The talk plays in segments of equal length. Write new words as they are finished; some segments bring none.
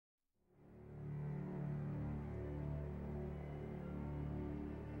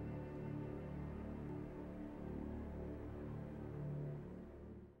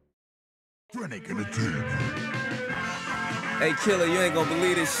ain't gonna do. Hey, killer, you ain't gonna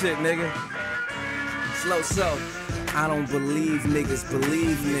believe this shit, nigga. Slow. I don't believe niggas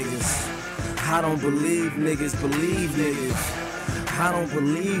believe niggas. I don't believe niggas believe niggas. I don't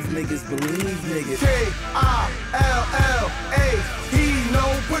believe niggas believe niggas. K-I-L-L-A. He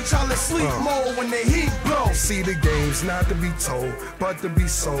know, put y'all to sleep more when the heat blow. See the game's not to be told, but to be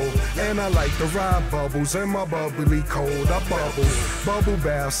sold. And I like to ride bubbles in my bubbly cold. I bubble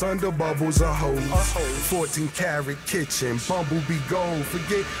baths under bubbles a hose. 14 karat kitchen, bumblebee gold.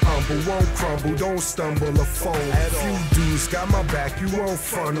 Forget humble, won't crumble, don't stumble or fold. Few dudes got my back, you won't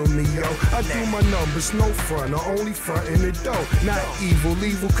front on me, yo. I do my numbers, no front, or only front in the dough. Not evil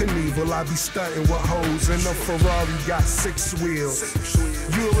Knievel, I be stunting with hoes. And the Ferrari got 6 wheels.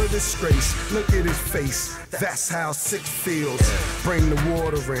 You're a disgrace, look at his face. That's how sick feels. Bring the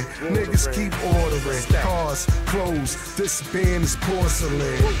water in, niggas keep ordering. Cars, clothes, this band is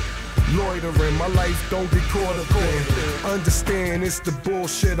porcelain. Loitering, my life don't get caught up in. Understand it's the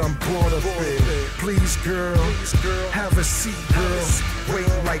bullshit I'm brought up in. Please girl, have a seat girl. Wait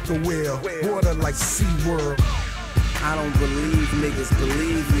like a whale, water like SeaWorld. I don't believe niggas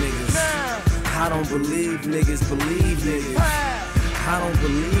believe niggas. I don't believe niggas believe niggas. I don't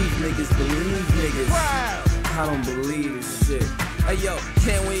believe niggas believe niggas. I don't believe this shit. Hey yo,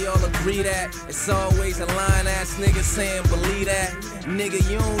 can't we all agree that it's always a lying ass nigga saying believe that? Nigga,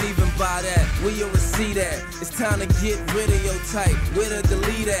 you don't even buy that. Where you receipt at? It's time to get rid of your type. Where to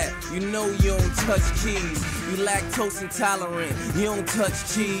delete at? You know you don't touch keys. You lactose intolerant. You don't touch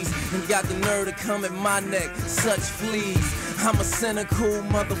cheese. And got the nerve to come at my neck. Such fleas. I'm a cynical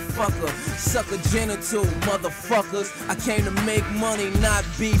motherfucker. Suck a genital motherfuckers. I came to make money, not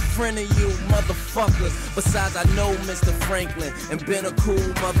be friend of you motherfuckers. Besides, I know Mr. Franklin and been a cool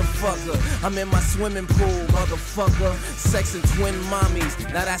motherfucker. I'm in my swimming pool, motherfucker. Sex and twin mommies,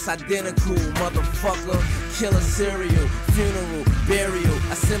 now that's identical, motherfucker. Killer cereal, funeral, burial.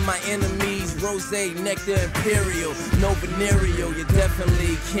 I send my enemies rosé, nectar, imperial. No venereal, you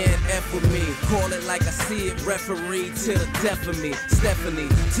definitely can't F with me. Call it like I see it, referee to the death of me. Stephanie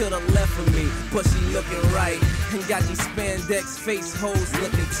to the left of me, but she looking right. And got these spandex face hoes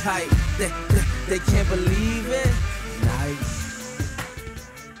looking tight. They can't believe it.